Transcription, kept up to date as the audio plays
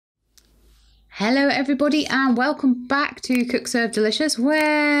Hello everybody and welcome back to Cook Serve Delicious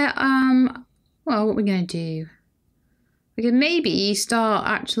where, well, what are we going to do? We can maybe start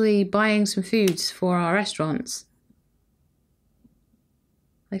actually buying some foods for our restaurants.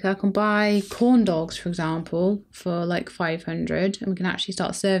 Like I can buy corn dogs, for example, for like 500 and we can actually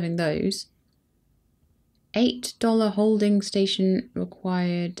start serving those. $8 holding station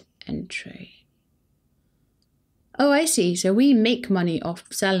required entry. Oh, I see. So we make money off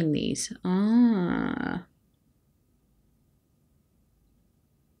selling these. Ah.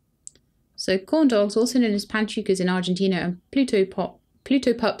 So corn dogs, also known as panchucas in Argentina and Pluto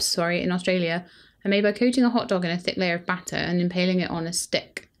pups, in Australia, are made by coating a hot dog in a thick layer of batter and impaling it on a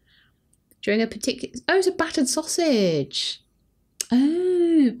stick. During a particular... Oh, it's a battered sausage.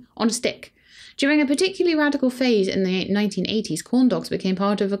 Oh, on a stick. During a particularly radical phase in the 1980s, corn dogs became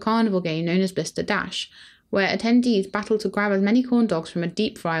part of a carnival game known as Blister Dash, where attendees battled to grab as many corn dogs from a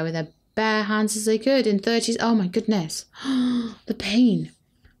deep fryer with their bare hands as they could in 30... Oh my goodness. The pain.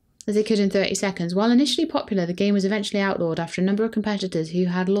 As they could in 30 seconds. While initially popular, the game was eventually outlawed after a number of competitors who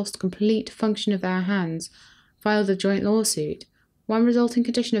had lost complete function of their hands filed a joint lawsuit. One resulting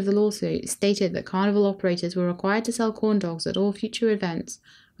condition of the lawsuit stated that carnival operators were required to sell corn dogs at all future events,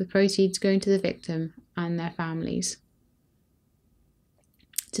 with proceeds going to the victim and their families.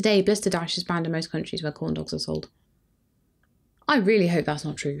 Today, Blister Dash is banned in most countries where corn dogs are sold. I really hope that's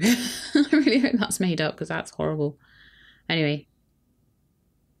not true. I really hope that's made up because that's horrible. Anyway,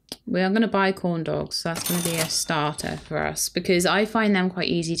 we are going to buy corn dogs. So that's going to be a starter for us because I find them quite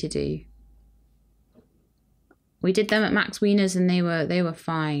easy to do. We did them at Max Wiener's and they were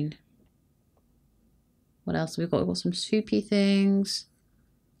fine. What else have we got? We've got some soupy things.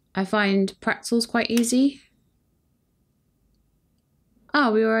 I find pretzels quite easy.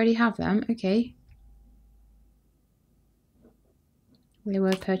 Oh, we already have them. Okay. They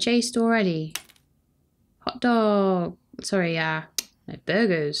were purchased already. Hot dog. Sorry, no,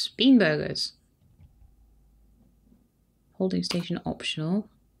 burgers. Bean burgers. Holding station optional.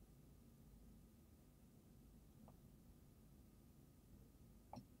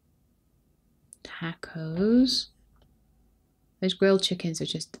 Tacos. Those grilled chickens are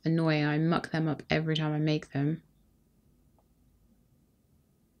just annoying. I muck them up every time I make them.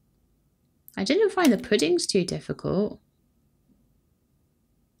 I didn't find the puddings too difficult.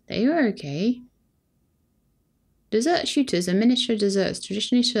 They were okay. Dessert shooters are miniature desserts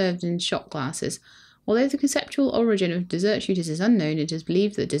traditionally served in shot glasses. Although the conceptual origin of dessert shooters is unknown, it is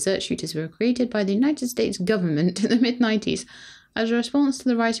believed that dessert shooters were created by the United States government in the mid-90s as a response to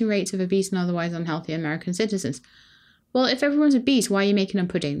the rising rates of obese and otherwise unhealthy American citizens. Well, if everyone's obese, why are you making them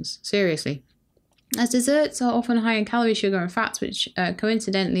puddings? Seriously. As desserts are often high in calorie, sugar and fats, which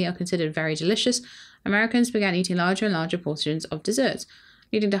coincidentally are considered very delicious, Americans began eating larger and larger portions of desserts,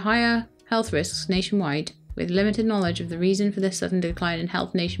 leading to higher health risks nationwide. With limited knowledge of the reason for this sudden decline in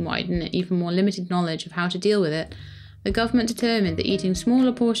health nationwide and even more limited knowledge of how to deal with it, the government determined that eating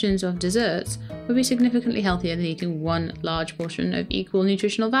smaller portions of desserts would be significantly healthier than eating one large portion of equal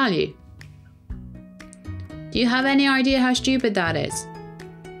nutritional value. Do you have any idea how stupid that is?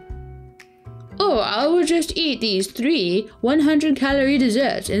 Oh, I will just eat these 3 100-calorie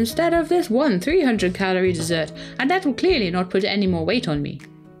desserts instead of this one 300-calorie dessert, and that will clearly not put any more weight on me.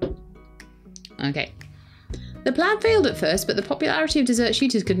 Okay. The plan failed at first, but the popularity of dessert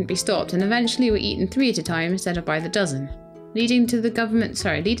shooters couldn't be stopped, and eventually were eaten 3 at a time instead of by the dozen, leading the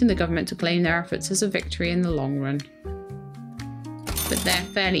government to claim their efforts as a victory in the long run. But they're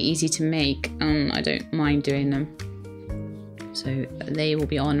fairly easy to make, and I don't mind doing them. So they will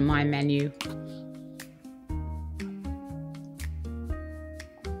be on my menu.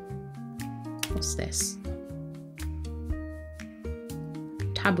 What's this?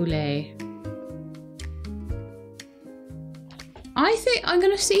 Tabbouleh. I think I'm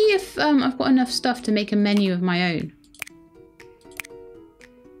going to see if I've got enough stuff to make a menu of my own.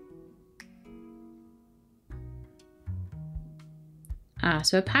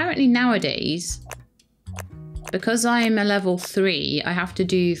 So apparently nowadays, because I'm a level 3, I have to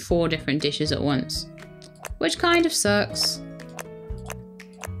do 4 different dishes at once, which kind of sucks.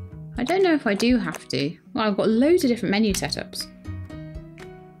 I don't know if I do have to. Well, I've got loads of different menu setups.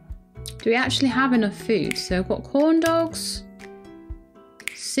 Do we actually have enough food? So I've got corn dogs,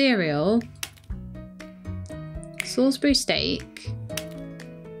 cereal, Salisbury steak,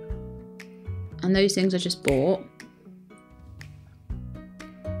 and those things I just bought.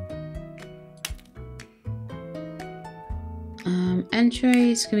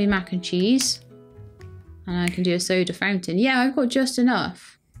 Entrees can be mac and cheese, and I can do a soda fountain. Yeah, I've got just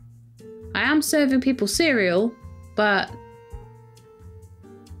enough. I am serving people cereal, but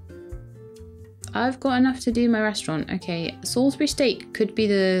I've got enough to do my restaurant. Okay, Salisbury steak could be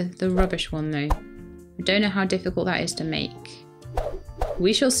the rubbish one though. I don't know how difficult that is to make.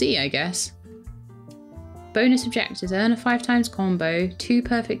 We shall see, I guess. Bonus objectives: earn a 5x combo, 2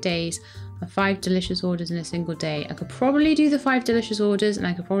 perfect days, and 5 delicious orders in a single day. I could probably do the 5 delicious orders and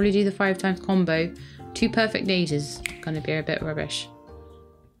I could probably do the 5x combo. 2 perfect days is going to be a bit rubbish.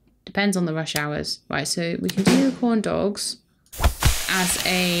 Depends on the rush hours. Right, so we can do the corn dogs as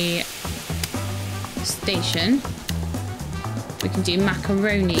a station. We can do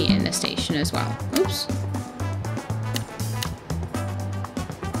macaroni in the station as well. Oops.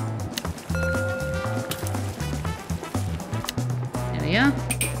 There we are.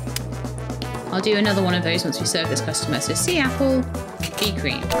 I'll do another one of those once we serve this customer. So sea apple, bee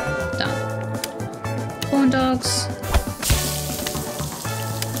cream, done. Corn dogs.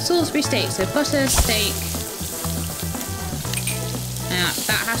 Salisbury steak, so butter, steak. Now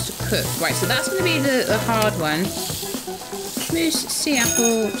that has to cook. Right, so that's going to be the hard one. Mousse, sea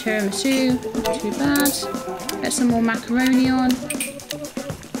apple, tiramisu, not too bad. Get some more macaroni on.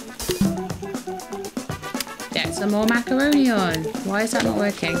 Get some more macaroni on. Why is that not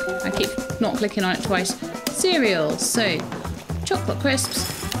working? I keep not clicking on it twice. Cereal, so chocolate crisps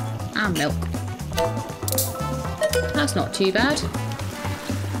and milk. That's not too bad.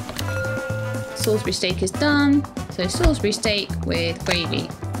 Salisbury steak is done. So Salisbury steak with gravy.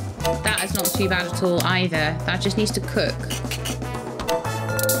 That is not too bad at all either. That just needs to cook.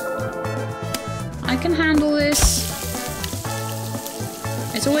 I can handle this.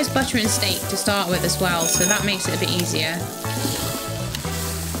 It's always butter and steak to start with as well, so that makes it a bit easier.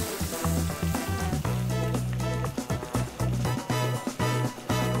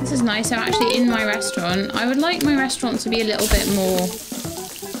 This is nice. I'm actually in my restaurant. I would like my restaurant to be a little bit more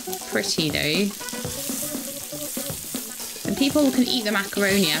pretty though. And people can eat the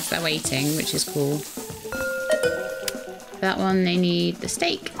macaroni as they're waiting, which is cool. That one they need the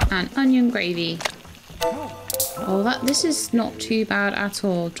steak and onion gravy. Oh, this is not too bad at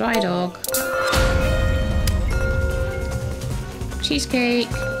all. Dry dog. Cheesecake.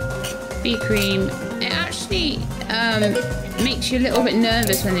 Bee cream. It actually makes you a little bit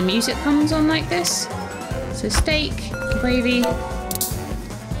nervous when the music comes on like this. So steak, gravy.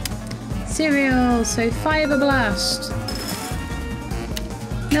 Cereal, so Fiber Blast.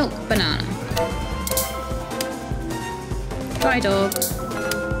 Milk, banana. Dry dog.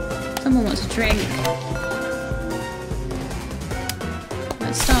 Someone wants a drink.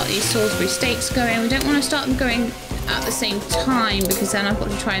 Let's start these Salisbury steaks going. We don't want to start them going at the same time because then I've got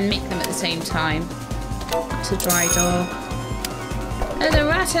to try and make them at the same time. That's a dry dog. There's a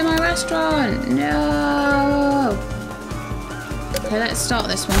rat in my restaurant! No! Okay, let's start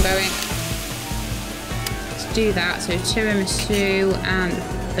this one going. Do that, so tiramisu and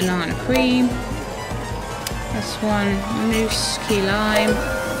banana cream. This one, mousse, key lime.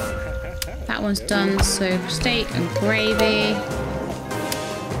 That one's done, so steak and gravy.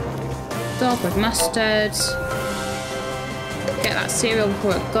 Dog with mustard. Get that cereal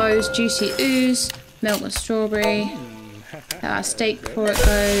before it goes. Juicy ooze, milk and strawberry. Get that steak before it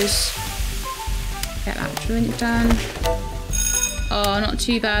goes. Get that drink done. Oh, not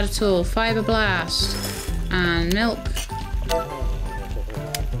too bad at all. Fiber Blast. And milk.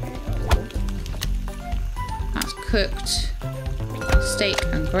 That's cooked. Steak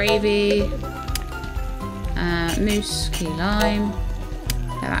and gravy. Mousse, key lime.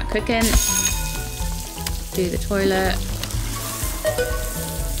 Get that cooking. Do the toilet.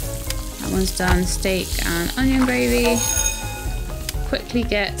 That one's done. Steak and onion gravy. Quickly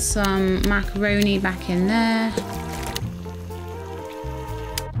get some macaroni back in there.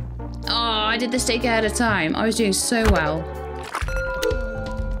 I did the steak ahead of time. I was doing so well.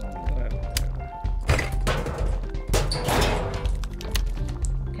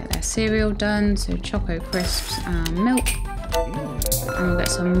 Get their cereal done, so Choco Crisps and milk. And we'll get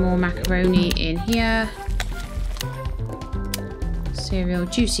some more macaroni in here. Cereal,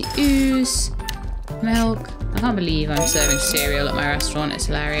 juicy ooze, milk. I can't believe I'm serving cereal at my restaurant. It's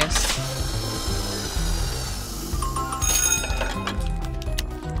hilarious.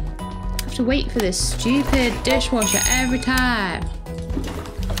 To wait for this stupid dishwasher every time.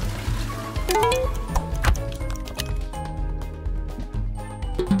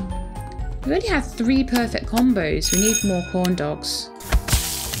 We already have 3 perfect combos. We need more corn dogs.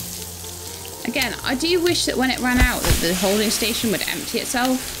 Again, I do wish that when it ran out that the holding station would empty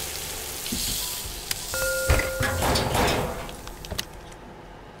itself.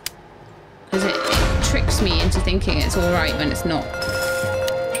 Because it tricks me into thinking it's alright when it's not.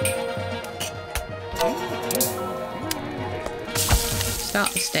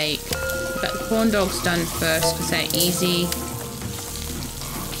 Start the steak. But the corn dogs done first because they're easy.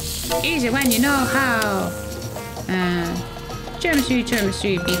 Easy when you know how.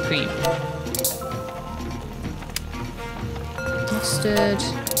 Tiramisu, bee cream. Mustard.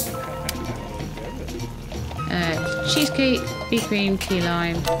 Cheesecake, bee cream, key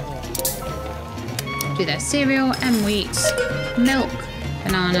lime. Do their cereal, wheats, milk,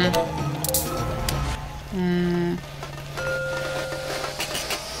 banana.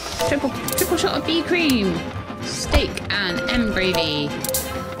 Triple shot of bee cream, steak and gravy.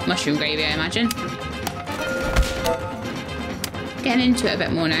 Mushroom gravy, I imagine. Getting into it a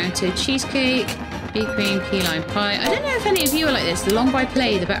bit more now. So cheesecake, bee cream, key lime pie. I don't know if any of you are like this. The longer I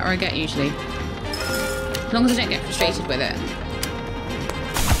play, the better I get usually. As long as I don't get frustrated with it.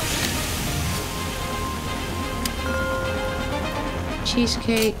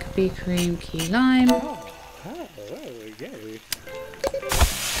 Cheesecake, bee cream, key lime. Get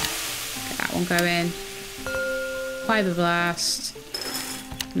that one going. Fiber blast.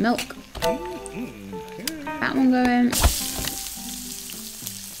 Milk. That one going.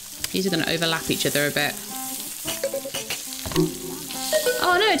 These are going to overlap each other a bit.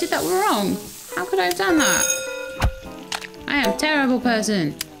 Oh no, I did that wrong. How could I have done that? I am a terrible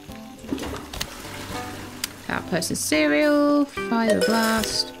person. That person's cereal. Fiber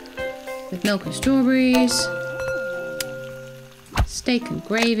blast. With milk and strawberries. Steak and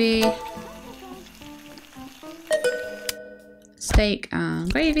gravy. Steak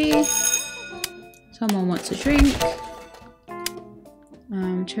and gravy. Someone wants a drink.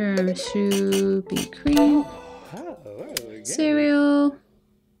 Tiramisu, bee cream. Cereal.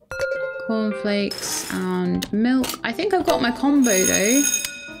 Cornflakes and milk. I think I've got my combo though.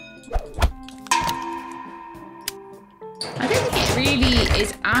 I don't think it really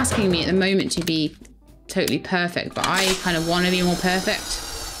is asking me at the moment to be totally perfect, but I kind of want to be more perfect.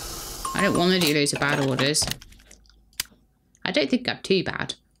 I don't want to do loads of bad orders. I don't think I'm too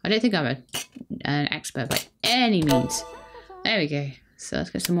bad. I don't think I'm an expert by any means. There we go. So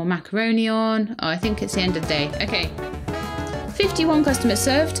let's get some more macaroni on. Oh, I think it's the end of the day. Okay. 51 customers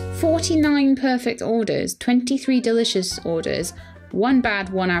served, 49 perfect orders, 23 delicious orders, 1 bad,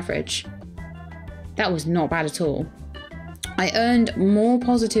 1 average. That was not bad at all. I earned more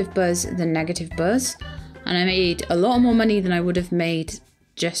positive buzz than negative buzz, and I made a lot more money than I would have made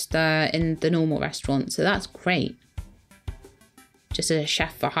just in the normal restaurant, so that's great. Just as a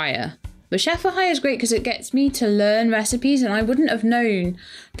chef for hire. But chef for hire is great because it gets me to learn recipes, and I wouldn't have known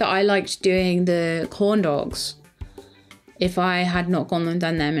that I liked doing the corn dogs if I had not gone and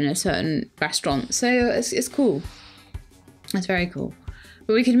done them in a certain restaurant. So it's cool. That's very cool.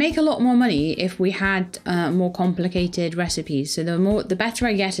 But we could make a lot more money if we had more complicated recipes. So the better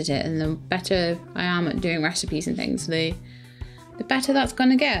I get at it, and the better I am at doing recipes and things, the better that's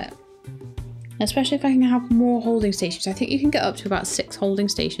gonna get. Especially if I can have more holding stations. I think you can get up to about 6 holding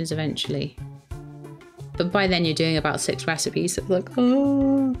stations eventually. But by then you're doing about 6 recipes. So it's like,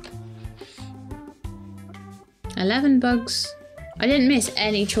 oh. 11 bugs. I didn't miss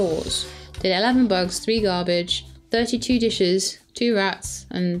any chores. Did 11 bugs, 3 garbage, 32 dishes, 2 rats,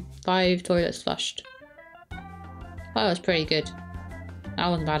 and 5 toilets flushed. That was pretty good. That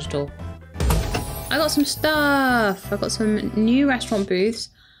wasn't bad at all. I got some stuff. I got some new restaurant booths.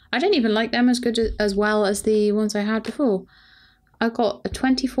 I don't even like them as well as the ones I had before. I got a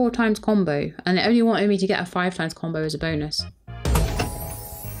 24 times combo, and it only wanted me to get a 5 times combo as a bonus.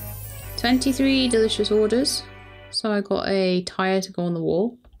 23 delicious orders. So I got a tire to go on the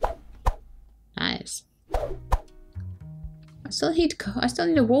wall. Nice. I still need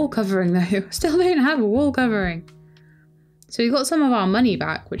a wall covering though. I still don't have a wall covering. So we got some of our money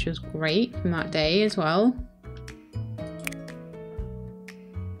back, which was great from that day as well.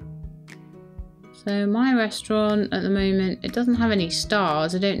 So my restaurant at the moment, it doesn't have any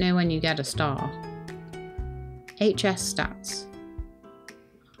stars. I don't know when you get a star. HS stats.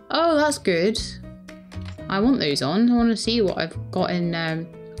 Oh, that's good. I want those on. I want to see what I've got in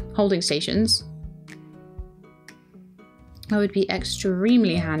holding stations. That would be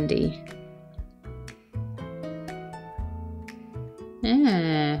extremely handy.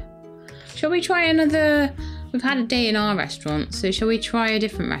 Yeah. Shall we try another? We've had a day in our restaurant, so shall we try a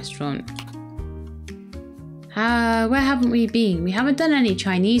different restaurant? Where haven't we been? We haven't done any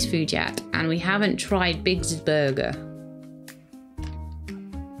Chinese food yet, and we haven't tried Big's Burger.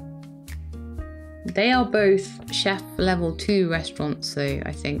 They are both chef level 2 restaurants though,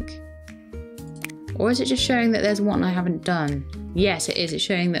 I think. Or is it just showing that there's one I haven't done? Yes, it is. It's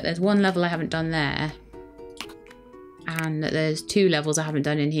showing that there's 1 level I haven't done there. And that there's 2 levels I haven't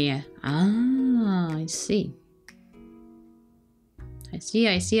done in here. Ah, I see. I see,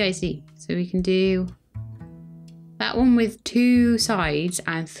 I see, I see. So we can do that one with 2 sides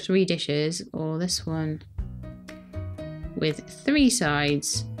and 3 dishes, or this one with 3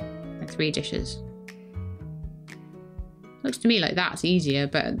 sides and 3 dishes. Looks to me like that's easier,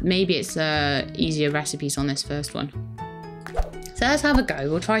 but maybe it's easier recipes on this first one. So let's have a go.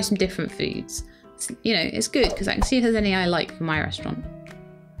 We'll try some different foods. You know, it's good because I can see if there's any I like for my restaurant.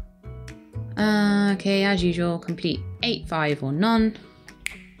 Okay, as usual, complete 8, 5 or none.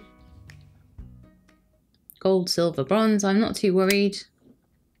 Gold, silver, bronze. I'm not too worried.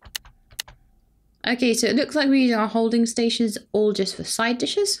 Okay, so it looks like we're using our holding stations all just for side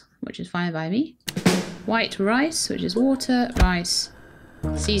dishes, which is fine by me. White rice, which is water, rice,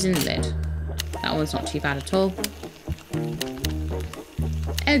 seasoned lid. That one's not too bad at all.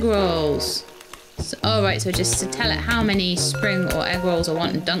 Egg rolls. So, oh right, so just to tell it how many spring or egg rolls I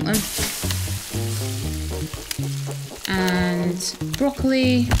want and dunk them. And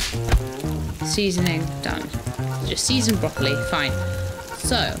broccoli, seasoning, done. Just seasoned broccoli, fine.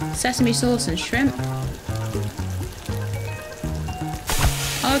 So, sesame sauce and shrimp.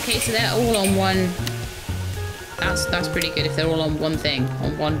 Okay, so they're all on one. That's pretty good if they're all on one thing,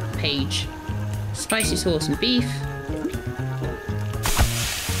 on one page. Spicy sauce and beef.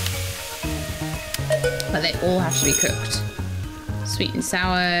 But they all have to be cooked. Sweet and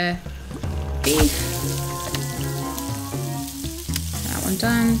sour beef. That one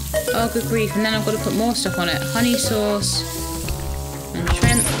done. Oh, good grief. And then I've got to put more stuff on it. Honey sauce and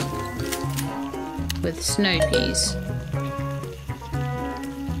shrimp with snow peas.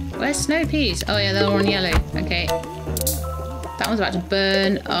 Where's snow peas? Oh yeah, they're on yellow. Okay. That one's about to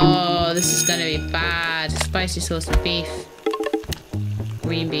burn. Oh, this is going to be bad. Spicy sauce and beef.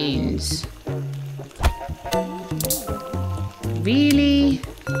 Green beans. Really?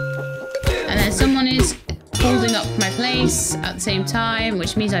 And then someone is holding up my place at the same time,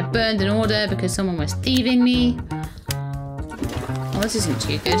 which means I burned an order because someone was thieving me. Oh, this isn't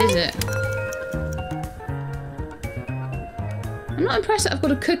too good, is it? I'm not impressed that I've got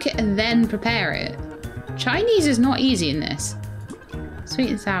to cook it and then prepare it. Chinese is not easy in this. Sweet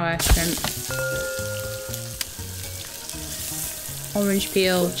and sour shrimp. Orange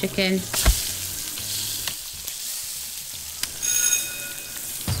peel, chicken.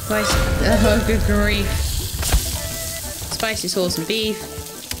 Spicy, oh good grief. Spicy sauce and beef.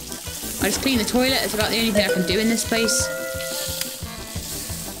 I just clean the toilet, it's about the only thing I can do in this place.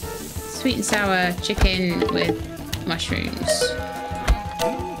 Sweet and sour chicken with mushrooms.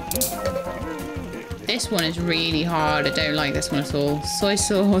 This one is really hard. I don't like this one at all. Soy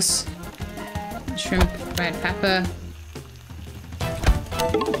sauce, shrimp, red pepper.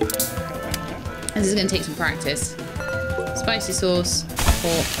 This is going to take some practice. Spicy sauce,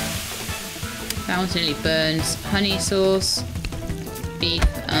 pork. That one's nearly burned. Honey sauce, beef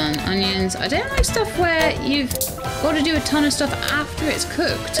and onions. I don't like stuff where you've got to do a ton of stuff after it's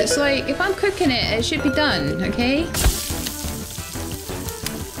cooked. It's like, if I'm cooking it, it should be done, okay?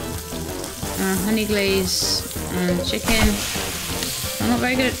 Honey glaze and chicken. I'm not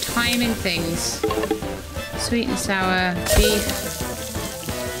very good at timing things. Sweet and sour beef.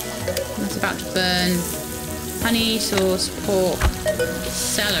 That's about to burn. Honey sauce, pork,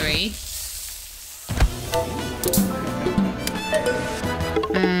 celery.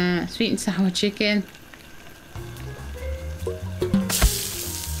 Sweet and sour chicken.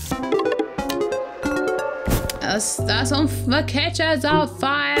 That's on. The kitchen's on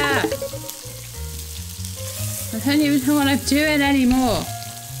fire. I don't even know what I'm doing anymore.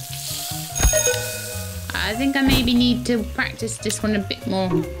 I think I maybe need to practice this one a bit more.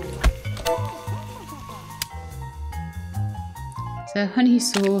 So honey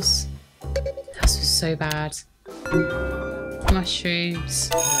sauce. This was so bad.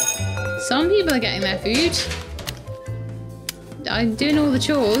 Mushrooms. Some people are getting their food. I'm doing all the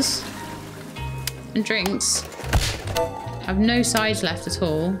chores and drinks. I have no sides left at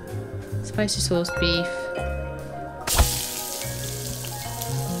all. Spicy sauce beef.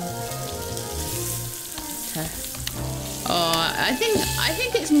 Oh, I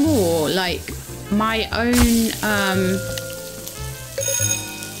think it's more like my own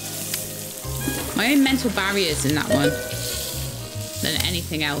mental barriers in that one than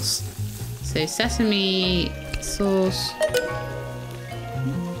anything else. So sesame sauce.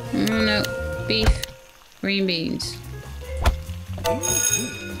 No, beef, green beans.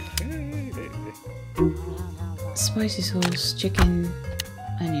 Spicy sauce, chicken,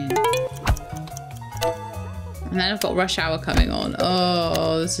 onion. And then I've got rush hour coming on.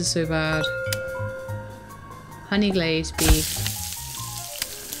 Oh, this is so bad. Honey glazed beef.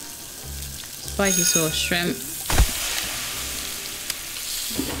 Spicy sauce shrimp.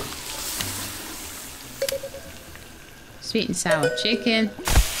 Sweet and sour chicken.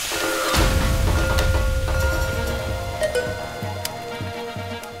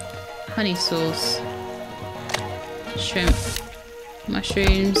 Honey sauce. Shrimp.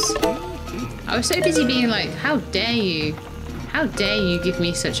 Mushrooms. I was so busy being like, how dare you? How dare you give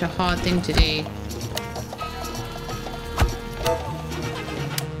me such a hard thing to do?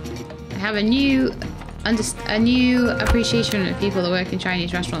 I have a new appreciation of people that work in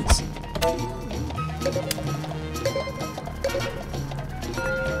Chinese restaurants.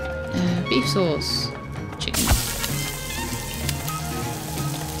 Beef sauce. Chicken.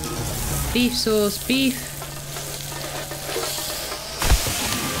 Beef sauce. Beef.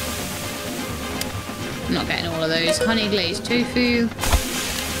 I'm not getting all of those. Honey glazed tofu.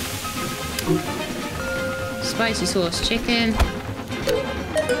 Spicy sauce chicken.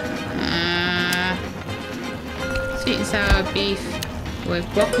 Sweet and sour beef with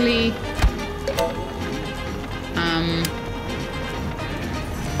broccoli.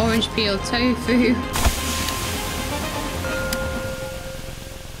 Orange peel tofu.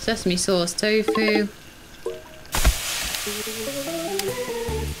 Sesame sauce tofu.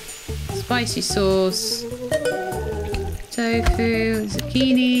 Spicy sauce. Tofu.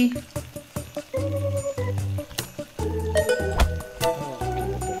 Zucchini.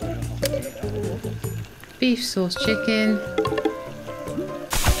 Beef sauce chicken.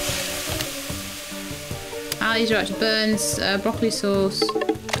 These are actually burns. Broccoli sauce.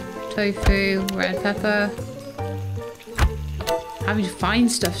 Tofu. Red pepper. Having to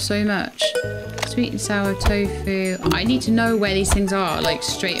find stuff so much. Sweet and sour tofu. I need to know where these things are, like,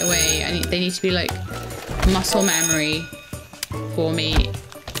 straight away. They need to be, like, muscle memory for me.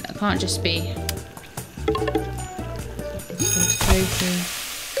 It can't just be... Tofu.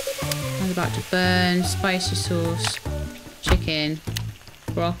 I'm about to burn. Spicy sauce. Chicken.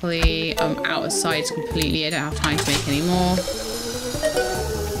 Broccoli. I'm out of sides completely. I don't have time to make any more.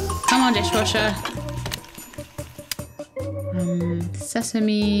 Come on, dishwasher.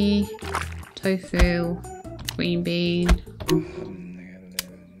 Sesame. Tofu. Green bean.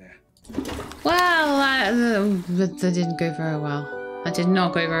 Well, that didn't go very well. That did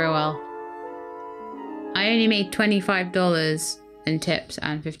not go very well. I only made $25 in tips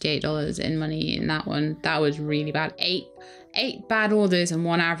and $58 in money in that one. That was really bad. Eight bad orders and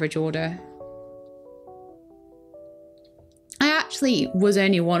one average order. I actually was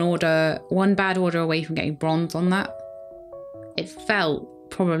only one bad order away from getting bronze on that. It felt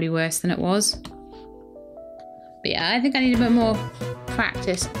probably worse than it was. But yeah, I think I need a bit more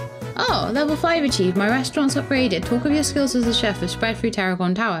practice. Oh, level 5 achieved. My restaurant's upgraded. Talk of your skills as a chef has spread through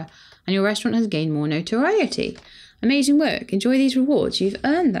Teragon Tower, and your restaurant has gained more notoriety. Amazing work. Enjoy these rewards. You've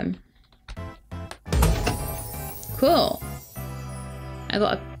earned them. Cool. I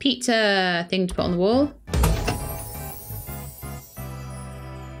got a pizza thing to put on the wall.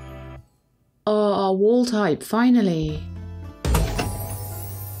 Oh, our wall type, finally.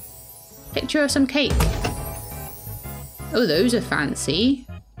 Picture of some cake. Oh, those are fancy.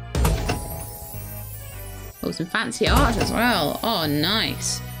 Oh, some fancy art as well. Oh,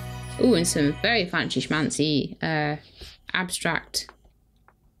 nice. Oh, and some very fancy schmancy abstract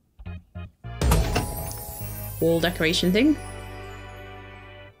wall decoration thing.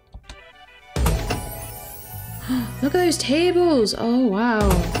 Look at those tables. Oh, wow.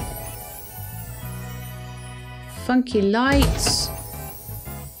 Funky lights.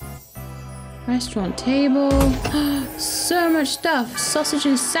 Restaurant table. So much stuff. Sausage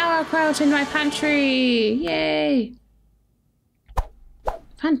and sauerkraut in my pantry. Yay.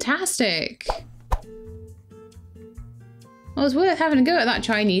 Fantastic. Well, it's worth having a go at that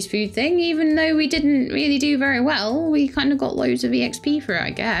Chinese food thing, even though we didn't really do very well. We kind of got loads of EXP for it,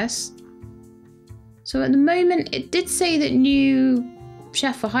 I guess. So at the moment, it did say that new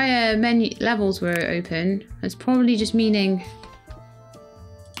chef for higher menu levels were open. That's probably just meaning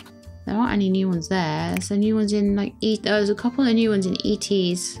there aren't any new ones there. There's new ones in like there's a couple of new ones in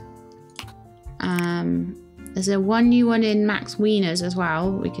ETs. There's one new one in Max Wieners as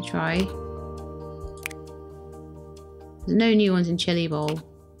well. We could try. There's no new ones in Chili Bowl.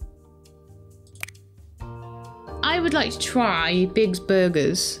 I would like to try Big's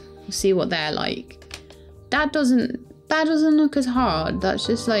Burgers. See what they're like. That doesn't look as hard. That's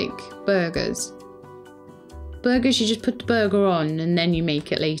just like burgers. Burgers, you just put the burger on and then you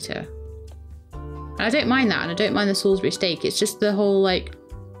make it later. And I don't mind that, and I don't mind the Salisbury steak. It's just the whole like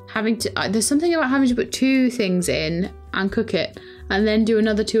having to. There's something about having to put 2 things in and cook it, and then do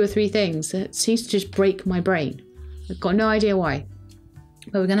another 2 or 3 things. It seems to just break my brain. I've got no idea why.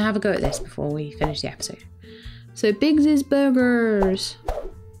 But we're gonna have a go at this before we finish the episode. So Big's Burgers.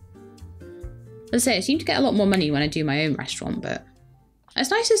 As I say, I seem to get a lot more money when I do my own restaurant, but it's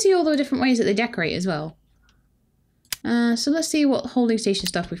nice to see all the different ways that they decorate as well. So let's see what holding station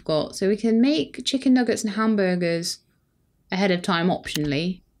stuff we've got. So we can make chicken nuggets and hamburgers ahead of time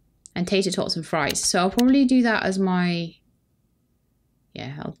optionally, and tater tots and fries. So I'll probably do that as my...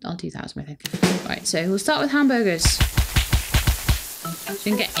 Yeah, I'll do that as my thing. Right, so we'll start with hamburgers. So we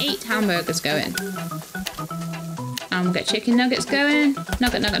can get 8 hamburgers going. And we'll get chicken nuggets going.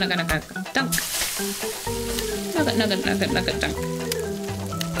 Nugget, nugget, nugget, nugget, dunk. Nugget, nugget, nugget, nugget, dunk.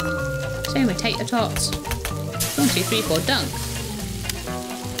 Same with tater tots. 1, 2, 3, 4, dunk.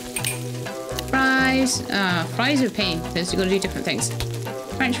 Fries. Fries are a pain because you've got to do different things.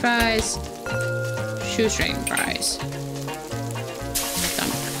 French fries. Shoestring fries.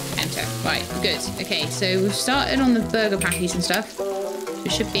 Dunk. Enter. Right, good. Okay, so we've started on the burger patties and stuff. We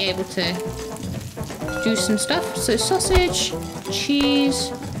should be able to do some stuff. So sausage,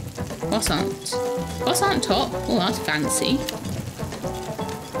 cheese, croissant. Croissant top. Oh, that's fancy.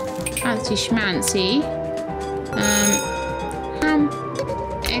 Fancy schmancy. Ham,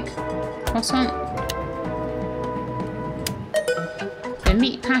 egg, croissant. The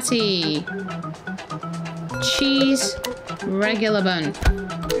meat patty. Cheese, regular bun.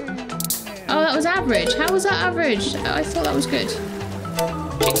 Oh, that was average. How was that average? I thought that was good.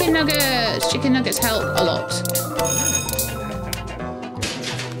 Chicken nuggets. Chicken nuggets help a lot.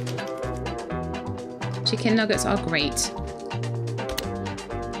 Chicken nuggets are great.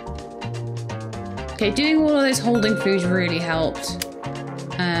 Okay, doing all of those holding foods really helped.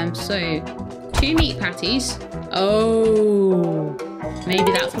 So 2 meat patties. Oh,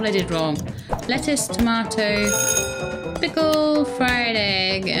 maybe that's what I did wrong. Lettuce, tomato, pickle, fried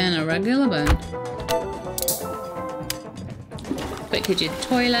egg, and a regular bun. Quickly do the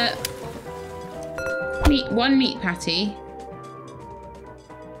toilet. 1 meat patty.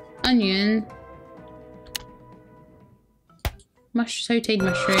 Onion. Sauteed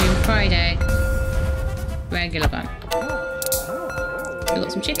mushroom, fried egg, regular bun. We've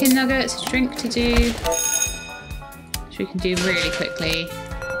got some chicken nuggets, drink to do, which we can do really quickly.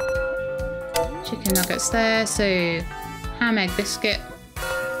 Chicken nuggets there, so ham, egg, biscuit,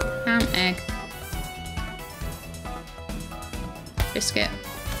 ham, egg, biscuit,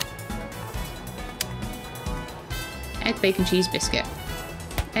 egg, bacon, cheese, biscuit,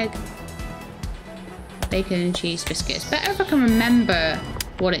 egg, bacon and cheese biscuit. It's better if I can remember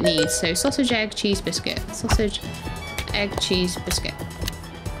what it needs. So sausage, egg, cheese, biscuit. Sausage, egg, cheese, biscuit.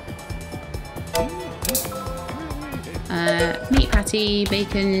 Meat patty,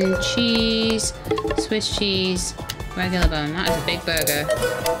 bacon, cheese, Swiss cheese, regular bun. That is a big burger.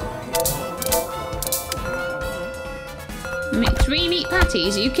 3 meat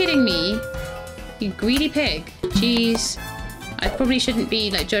patties? Are you kidding me? You greedy pig. Cheese. I probably shouldn't be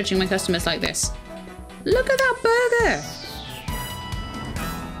like judging my customers like this. Look at that burger!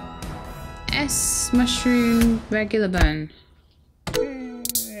 S mushroom regular bun.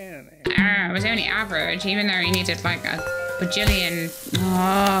 It was only average, even though he needed like a bajillion.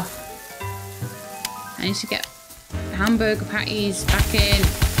 Oh. I need to get hamburger patties back in.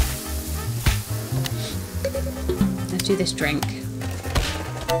 Let's do this drink.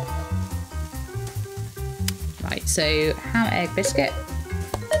 Right, so ham, egg, biscuit.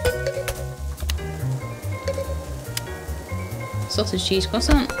 Sausage, cheese,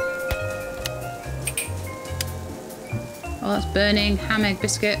 croissant. Oh, that's burning. Ham, egg,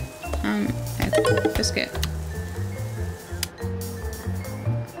 biscuit. Ham, egg, biscuit.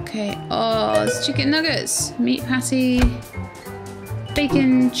 Okay. Oh, it's chicken nuggets. Meat patty.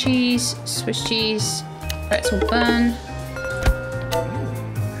 Bacon, cheese, Swiss cheese, pretzel bun.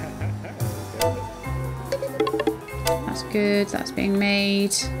 That's good. That's being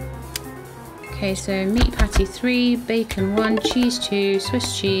made. Okay, so meat patty 3, bacon 1, cheese 2,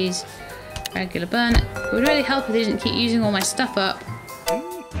 Swiss cheese, regular bun. It would really help if they didn't keep using all my stuff up.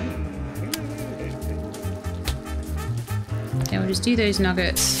 Okay, we'll just do those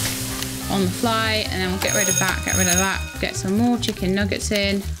nuggets on the fly, and then we'll get rid of that, get rid of that, get some more chicken nuggets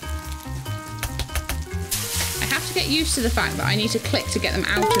in. I have to get used to the fact that I need to click to get them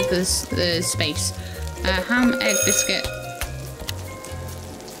out of the space. Ham, egg, biscuit.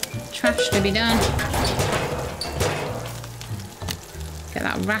 Trash to be done. Get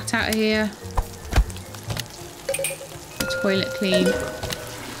that rat out of here. The toilet clean.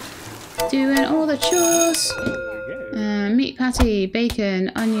 Doing all the chores. Meat patty,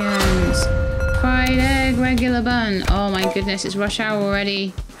 bacon, onions, fried egg, regular bun. Oh my goodness, it's rush hour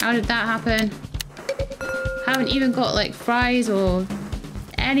already. How did that happen? Haven't even got like fries or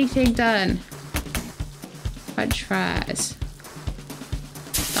anything done. French fries.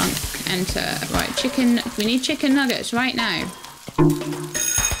 Dunk. Enter. Right, chicken. We need chicken nuggets right now.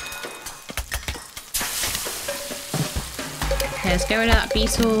 Okay, let's get rid of that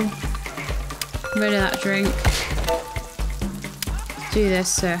beetle. Rid of that drink. Let's do this.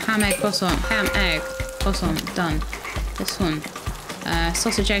 So ham, egg, croissant. Ham, egg, croissant. Done. This one.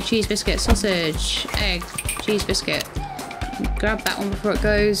 Sausage, egg, cheese, biscuit. Sausage, egg, cheese, biscuit. Grab that one before it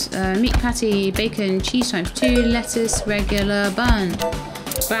goes. Meat patty, bacon, cheese times 2, lettuce, regular bun.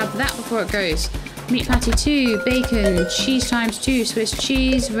 Grab that before it goes. Meat patty 2, bacon, cheese times 2, Swiss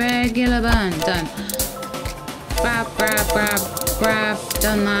cheese, regular bun. Done. Grab, grab, grab, grab.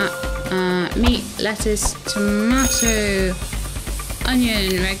 Done that. Meat, lettuce, tomato,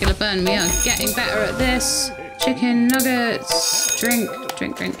 onion, regular bun. We are getting better at this. Chicken nuggets. Drink,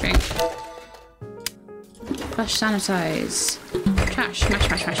 drink, drink, drink. Flush, sanitize. Trash, smash,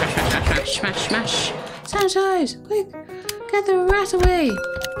 smash, smash, smash, smash, smash, smash, smash. Sanitize, quick. Get the rat away.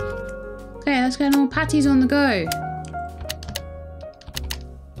 Okay, let's get more patties on the go.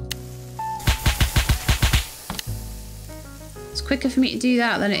 It's quicker for me to do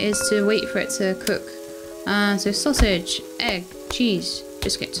that than it is to wait for it to cook. So sausage, egg, cheese,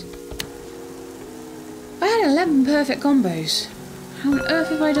 biscuit. I had 11 perfect combos. How on earth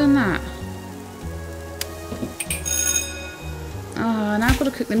have I done that? Oh, now I've got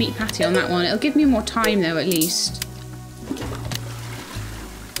to cook the meat patty on that one. It'll give me more time though, at least.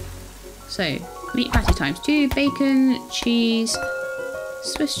 So, meat patty times 2, bacon, cheese,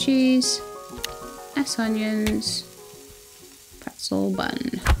 Swiss cheese, onions, pretzel bun.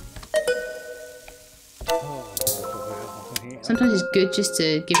 Sometimes it's good just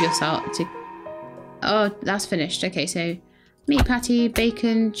to give yourself to... Oh, that's finished. Okay, so meat patty,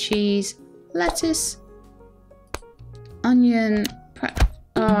 bacon, cheese, lettuce, onion,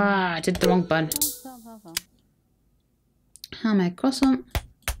 I did the wrong bun. Ham, egg, croissant.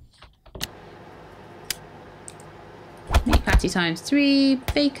 Meat patty times 3,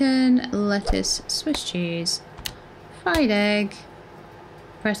 bacon, lettuce, Swiss cheese, fried egg,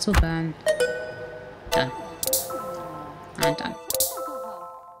 pretzel bun. Done. And done.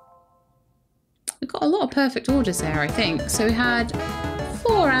 We got a lot of perfect orders there, I think. So we had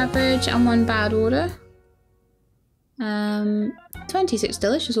 4 average and 1 bad order. 26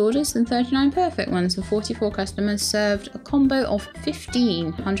 delicious orders and 39 perfect ones, and 44 customers served a combo of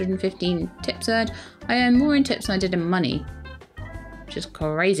 1,115 tips earned. I earned more in tips than I did in money, which is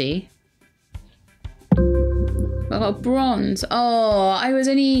crazy. I got bronze. Oh, I was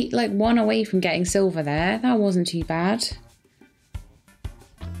only like 1 away from getting silver there. That wasn't too bad.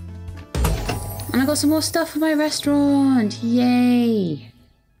 And I got some more stuff for my restaurant. Yay.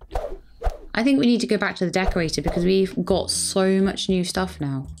 I think we need to go back to the decorator because we've got so much new stuff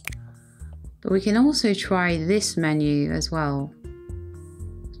now. But we can also try this menu as well.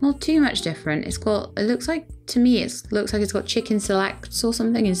 It's not too much different. It's got, it looks like, to me, it looks like it's got chicken selects or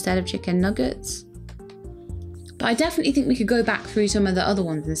something instead of chicken nuggets. But I definitely think we could go back through some of the other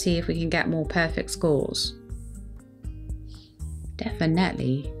ones and see if we can get more perfect scores.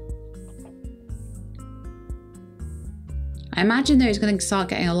 Definitely. I imagine though it's going to start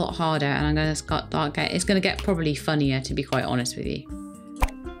getting a lot harder, and I'm going to start it's going to get probably funnier, to be quite honest with you.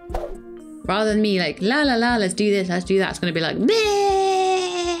 Rather than me like, la la la, let's do this, let's do that, it's going to be like, meh.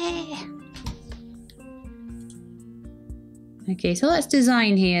 Okay, so let's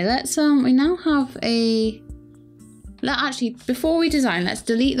design here. Let's, we now have a... Actually, before we design, let's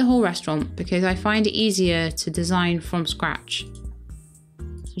delete the whole restaurant because I find it easier to design from scratch.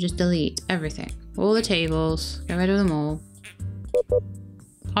 So just delete everything. All the tables, get rid of them all.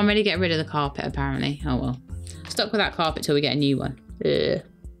 Can't really get rid of the carpet apparently. Oh well. Stuck with that carpet till we get a new one. Ugh.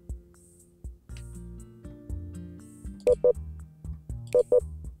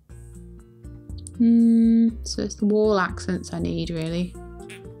 So it's the wall accents I need really.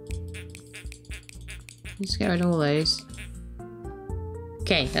 Just get rid of all those.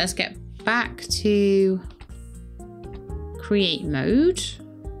 Okay, let's get back to create mode.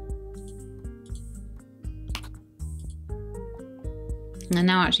 And I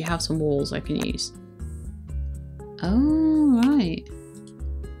now actually have some walls I can use. Oh, right.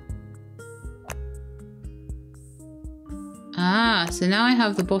 Ah, so now I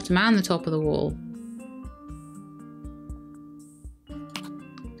have the bottom and the top of the wall.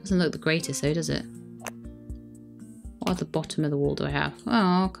 Doesn't look the greatest though, does it? What at the bottom of the wall do I have?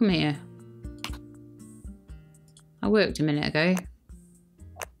 Oh, come here. I worked a minute ago.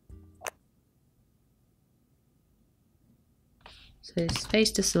 So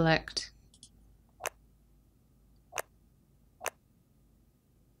space to select.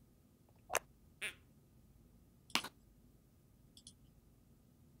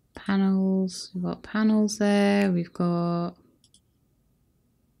 Panels. We've got panels there. We've got...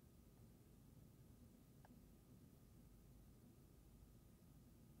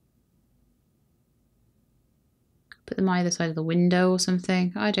 Put them either side of the window or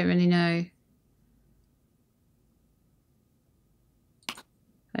something. I don't really know.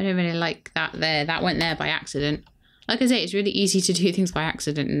 I don't really like that there. That went there by accident. Like I say, it's really easy to do things by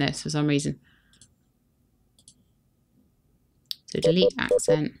accident in this for some reason. So delete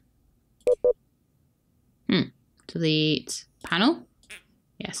accent. Delete panel.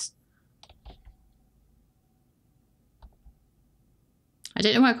 Yes. I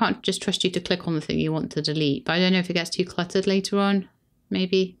don't know why I can't just trust you to click on the thing you want to delete, but I don't know if it gets too cluttered later on.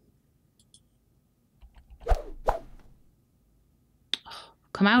 Maybe. Oh,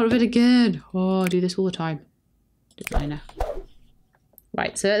 come out of it again. Oh, I do this all the time. Designer.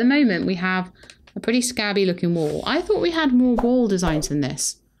 Right, so at the moment we have a pretty scabby looking wall. I thought we had more wall designs than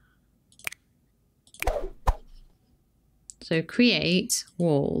this. So create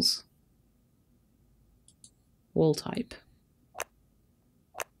walls. Wall type.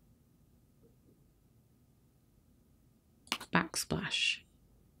 Backsplash.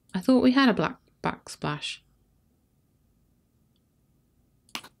 I thought we had a black backsplash.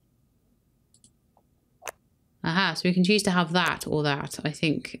 Aha, so we can choose to have that or that. I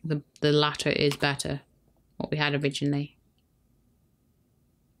think the latter is better, what we had originally.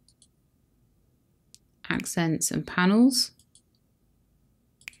 Accents and panels.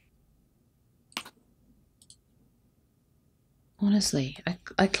 Honestly,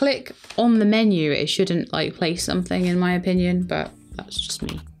 I click on the menu, it shouldn't like place something in my opinion, but that's just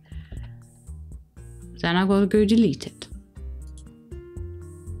me. Then I've got to go delete it.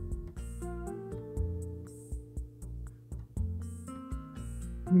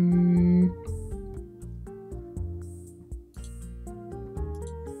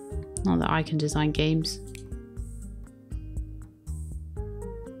 Not that I can design games.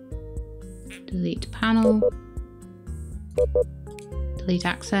 Delete panel. Delete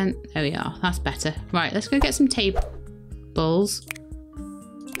accent. There we are. That's better. Right, let's go get some tables.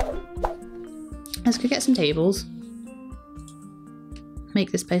 Let's go get some tables.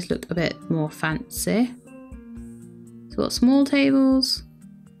 Make this place look a bit more fancy. So we've got small tables.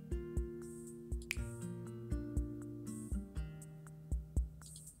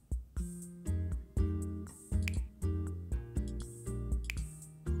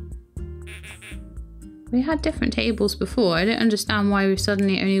 We had different tables before. I don't understand why we've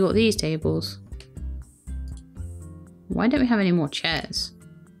suddenly only got these tables. Why don't we have any more chairs?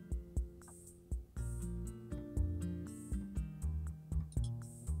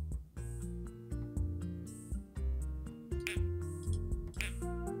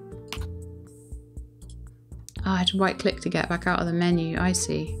 Oh, I had to right click to get back out of the menu. I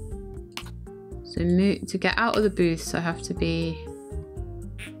see. So to get out of the booths I have to be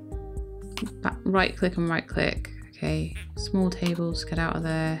right click and right click. Okay, small tables, get out of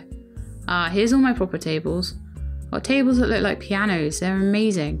there. Ah, here's all my proper tables. Got tables that look like pianos. They're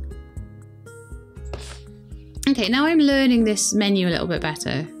amazing. Okay, now I'm learning this menu a little bit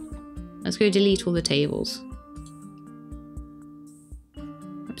better. Let's go delete all the tables.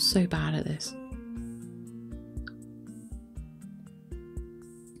 I'm so bad at this.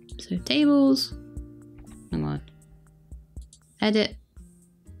 So tables. Hang on. Edit.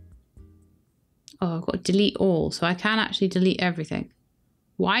 Oh, I've got to delete all, so I can actually delete everything.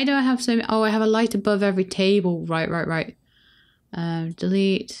 Why do I have so many? Oh, I have a light above every table. Right.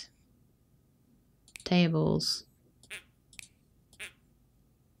 Delete tables.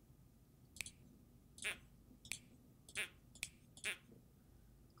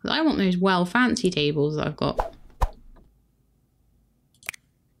 I want those well fancy tables that I've got.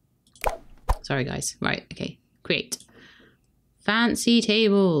 Sorry, guys. Right, okay. Create. Fancy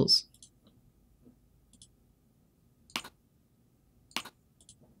tables.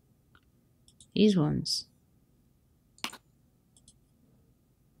 These ones.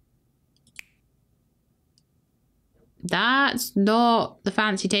 That's not the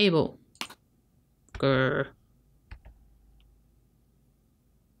fancy table. Grr.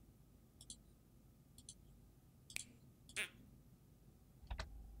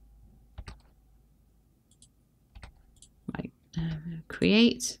 Right.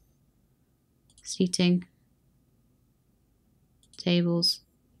 Create. Seating. Tables.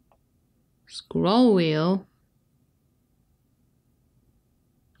 Scroll wheel.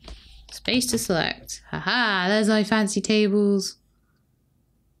 Space to select. Haha, there's my fancy tables.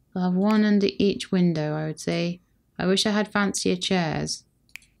 I'll have one under each window, I would say. I wish I had fancier chairs.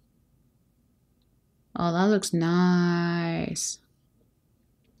 Oh, that looks nice.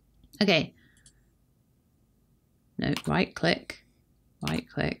 Okay. No, right click. Right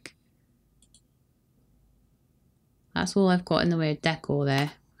click. That's all I've got in the way of decor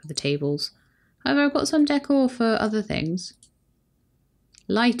there for the tables. However, I've got some decor for other things.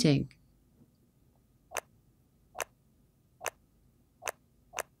 Lighting.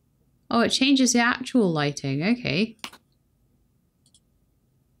 Oh, it changes the actual lighting. Okay.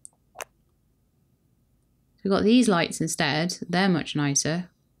 So we've got these lights instead. They're much nicer.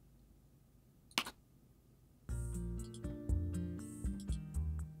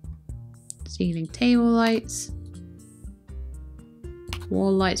 Ceiling table lights.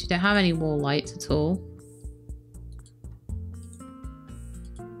 Wall lights. We don't have any wall lights at all.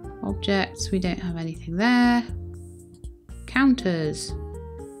 Objects. We don't have anything there. Counters.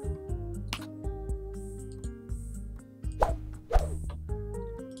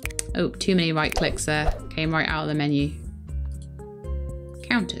 Oh, too many right clicks there. Came right out of the menu.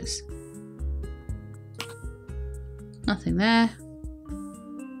 Counters. Nothing there.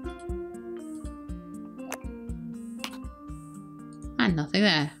 And nothing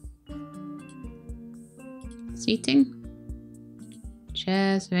there. Seating.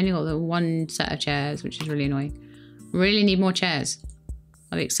 Chairs. We've only got the one set of chairs, which is really annoying. Really need more chairs.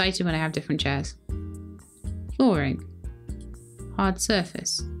 I'll be excited when I have different chairs. Flooring. Hard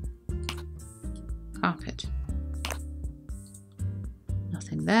surface. Carpet.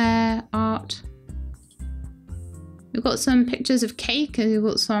 Nothing there. Art. We've got some pictures of cake and we've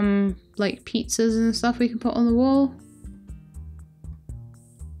got some like pizzas and stuff we can put on the wall.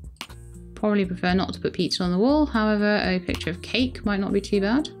 Probably prefer not to put pizza on the wall. However, a picture of cake might not be too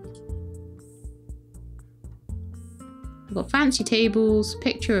bad. We've got fancy tables,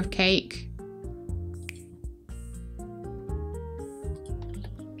 picture of cake.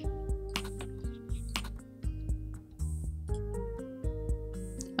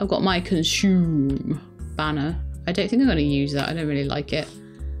 I've got my consume banner. I don't think I'm going to use that. I don't really like it.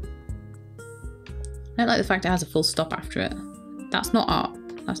 I don't like the fact it has a full stop after it. That's not art.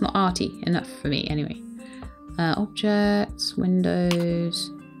 That's not arty enough for me anyway. Objects,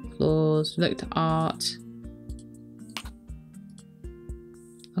 windows, floors, look to art.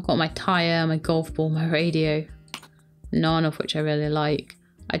 I've got my tyre, my golf ball, my radio. None of which I really like.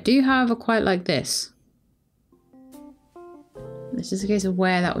 I do, however, quite like this. This is a case of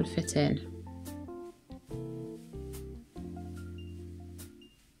where that would fit in.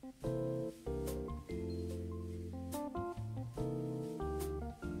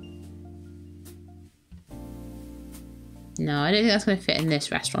 No, I don't think that's going to fit in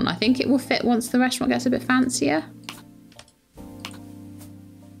this restaurant. I think it will fit once the restaurant gets a bit fancier.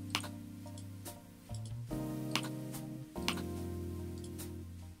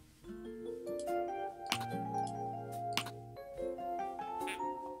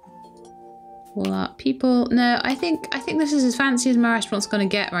 All that people. No, I think this is as fancy as my restaurant's going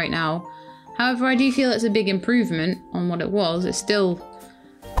to get right now. However, I do feel it's a big improvement on what it was. It's still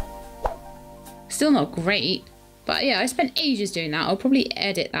not great. But yeah, I spent ages doing that. I'll probably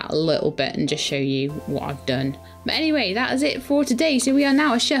edit that a little bit and just show you what I've done. But anyway, that is it for today. So we are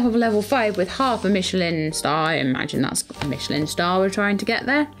now a chef of level 5 with half a Michelin star. I imagine that's a Michelin star we're trying to get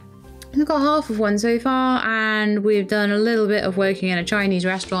there. We've got half of one so far, and we've done a little bit of working in a Chinese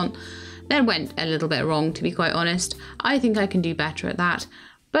restaurant. That went a little bit wrong, to be quite honest. I think I can do better at that.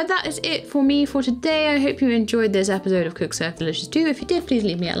 But that is it for me for today. I hope you enjoyed this episode of Cook Serve Delicious 2. If you did, please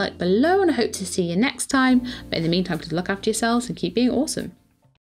leave me a like below, and I hope to see you next time. But in the meantime, please look after yourselves and keep being awesome.